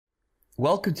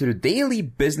Welcome to the Daily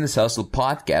Business Hustle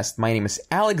podcast. My name is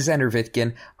Alexander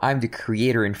Vitkin. I'm the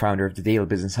creator and founder of the Daily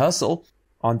Business Hustle.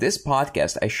 On this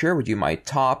podcast, I share with you my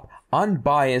top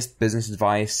unbiased business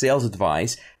advice, sales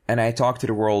advice, and I talk to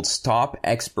the world's top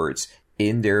experts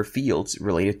in their fields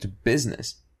related to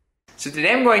business. So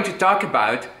today I'm going to talk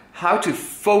about how to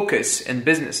focus in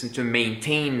business and to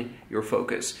maintain your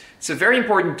focus. It's a very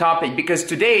important topic because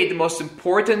today the most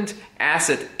important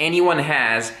asset anyone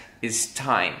has is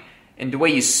time. And the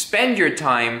way you spend your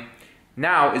time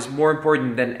now is more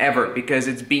important than ever because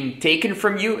it's being taken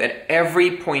from you at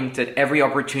every point, at every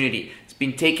opportunity. It's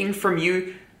being taken from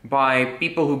you by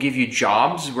people who give you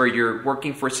jobs where you're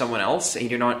working for someone else and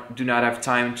you do not have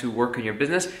time to work on your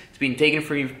business. It's being taken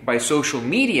from you by social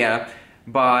media,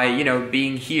 by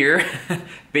being here.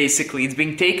 Basically, it's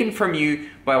being taken from you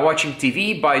by watching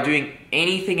TV, by doing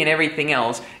anything and everything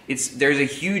else. There's a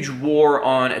huge war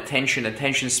on attention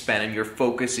span, and your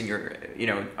focus and your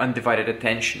undivided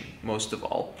attention most of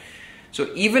all.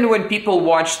 So even when people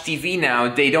watch TV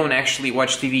now, they don't actually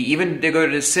watch TV. Even they go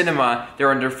to the cinema,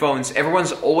 they're on their phones.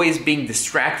 Everyone's always being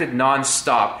distracted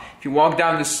nonstop. If you walk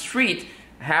down the street,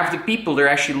 half the people, they're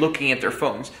actually looking at their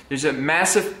phones. There's a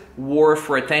massive war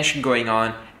for attention going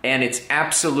on, and it's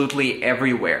absolutely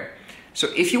everywhere. So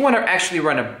if you want to actually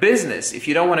run a business, if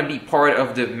you don't want to be part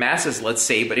of the masses, let's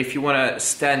say, but if you want to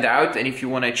stand out and if you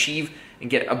want to achieve and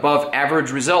get above average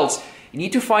results, you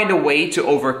need to find a way to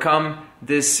overcome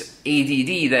this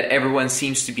ADD that everyone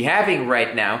seems to be having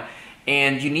right now,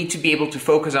 and you need to be able to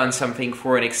focus on something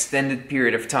for an extended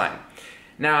period of time.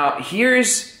 Now,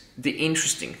 here's the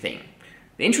interesting thing.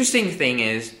 The interesting thing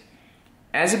is,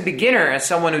 as a beginner, as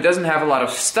someone who doesn't have a lot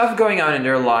of stuff going on in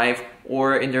their life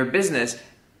or in their business,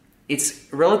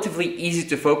 it's relatively easy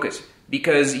to focus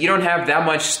because you don't have that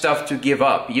much stuff to give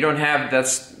up. You don't have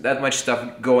that much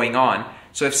stuff going on.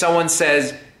 So if someone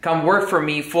says, come work for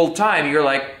me full time, you're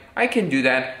like, I can do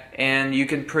that, and you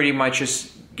can pretty much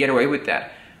just get away with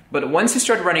that. But once you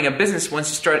start running a business, once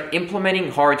you start implementing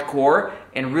hardcore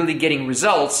and really getting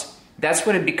results, that's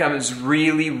when it becomes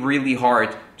really, really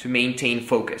hard to maintain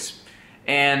focus.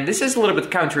 And this is a little bit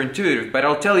counterintuitive, but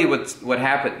I'll tell you what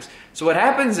happens. So what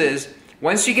happens is,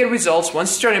 once you get results,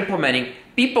 once you start implementing,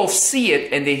 people see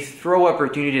it and they throw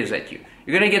opportunities at you.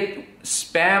 You're going to get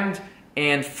spammed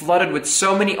and flooded with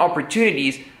so many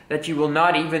opportunities that you will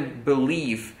not even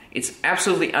believe. It's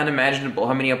absolutely unimaginable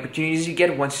how many opportunities you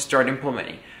get once you start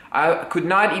implementing. I could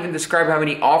not even describe how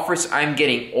many offers I'm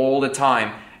getting all the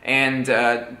time. And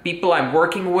people I'm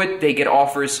working with, they get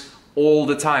offers all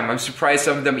the time. I'm surprised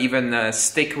some of them even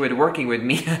stick with working with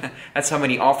me. That's how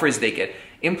many offers they get.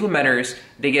 Implementers,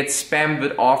 they get spammed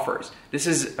with offers. This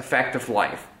is a fact of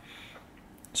life.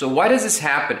 So why does this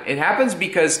happen? It happens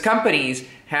because companies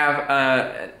have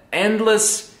an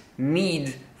endless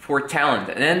need for talent,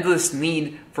 an endless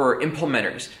need for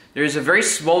implementers. There's a very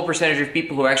small percentage of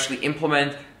people who actually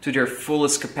implement to their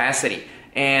fullest capacity.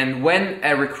 And when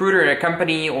a recruiter in a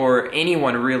company or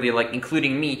anyone really, like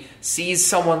including me, sees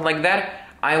someone like that,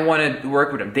 I want to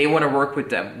work with them. They want to work with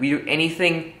them. We do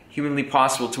anything humanly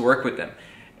possible to work with them.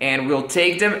 And we'll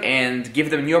take them and give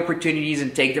them new opportunities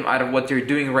and take them out of what they're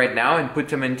doing right now and put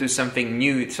them into something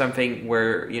new, something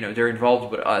where they're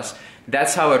involved with us.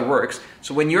 That's how it works.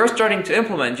 So when you're starting to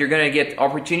implement, you're going to get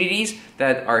opportunities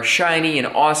that are shiny and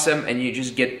awesome, and you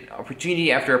just get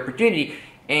opportunity after opportunity.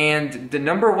 And the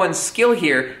number one skill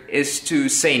here is to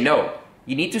say no.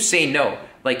 You need to say no.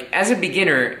 Like as a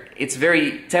beginner, it's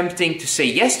very tempting to say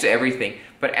yes to everything.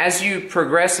 But as you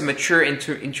progress and mature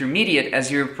into intermediate,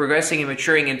 as you're progressing and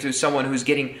maturing into someone who's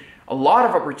getting a lot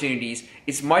of opportunities,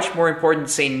 it's much more important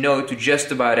to say no to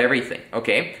just about everything,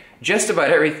 okay? Just about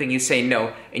everything you say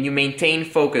no, and you maintain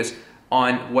focus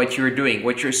on what you're doing,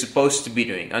 what you're supposed to be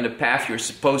doing, on the path you're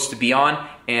supposed to be on,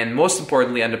 and most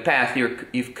importantly, on the path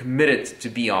you've committed to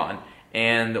be on.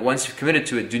 And once you've committed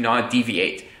to it, do not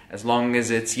deviate. As long as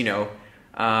it's,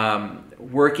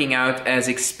 working out as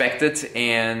expected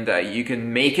and you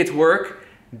can make it work,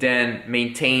 then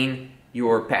maintain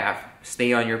your path.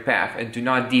 Stay on your path and do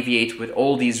not deviate with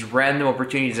all these random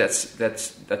opportunities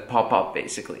that pop up,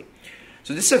 basically.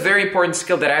 So this is a very important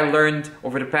skill that I learned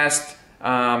over the past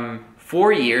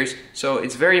 4 years. So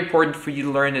it's very important for you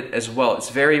to learn it as well. It's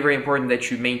very, very important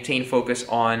that you maintain focus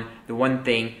on the one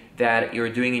thing that you're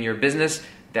doing in your business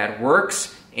that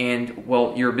works, and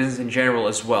well, your business in general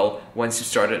as well once you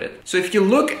started it. So if you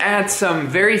look at some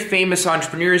very famous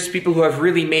entrepreneurs, people who have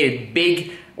really made it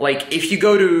big, like if you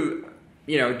go to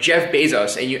Jeff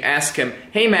Bezos and you ask him,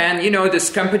 hey man, this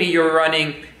company you're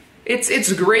running,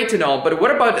 It's great and all, but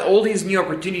what about all these new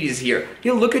opportunities here?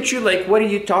 He'll look at you like, what are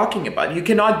you talking about? You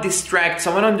cannot distract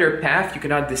someone on their path. You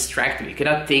cannot distract them. You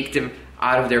cannot take them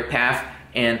out of their path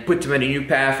and put them on a new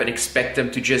path and expect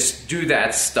them to just do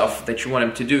that stuff that you want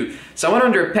them to do. Someone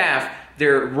on their path,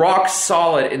 they're rock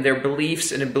solid in their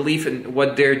beliefs and a belief in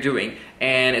what they're doing.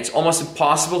 And it's almost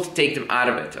impossible to take them out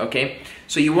of it, okay?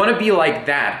 So you want to be like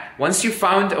that. Once you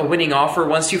found a winning offer,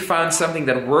 once you found something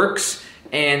that works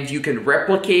and you can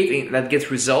replicate and that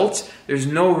gets results, there's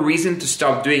no reason to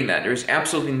stop doing that. There's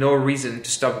absolutely no reason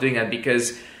to stop doing that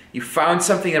because you found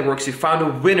something that works, you found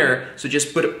a winner, so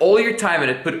just put all your time in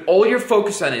it, put all your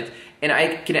focus on it, and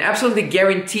I can absolutely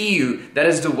guarantee you that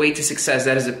is the way to success.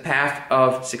 That is the path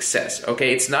of success,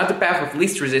 okay? It's not the path of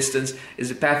least resistance, it's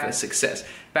the path of success.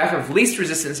 Path of least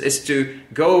resistance is to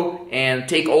go and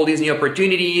take all these new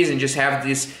opportunities and just have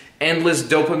this endless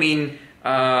dopamine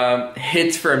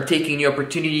hit from taking new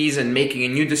opportunities and making a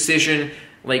new decision.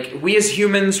 Like, we as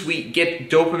humans, we get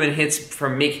dopamine hits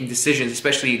from making decisions,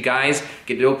 especially you guys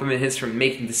get dopamine hits from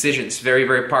making decisions. Very,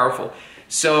 very powerful.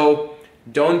 So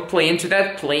don't play into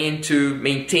that. Play into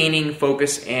maintaining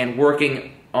focus and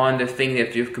working on the thing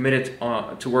that you've committed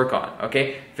to work on.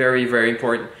 Okay? Very, very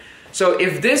important. So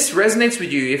if this resonates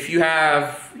with you, if you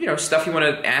have, stuff you want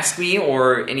to ask me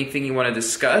or anything you want to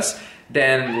discuss,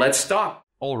 then let's talk.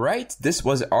 All right. This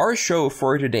was our show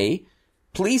for today.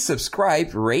 Please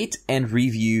subscribe, rate, and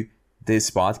review this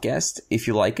podcast if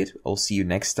you like it. I'll see you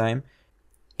next time.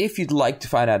 If you'd like to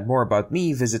find out more about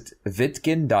me, visit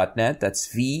vitkin.net.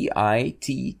 That's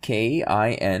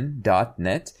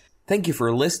VITKIN.net. Thank you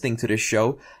for listening to this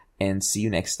show, and see you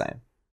next time.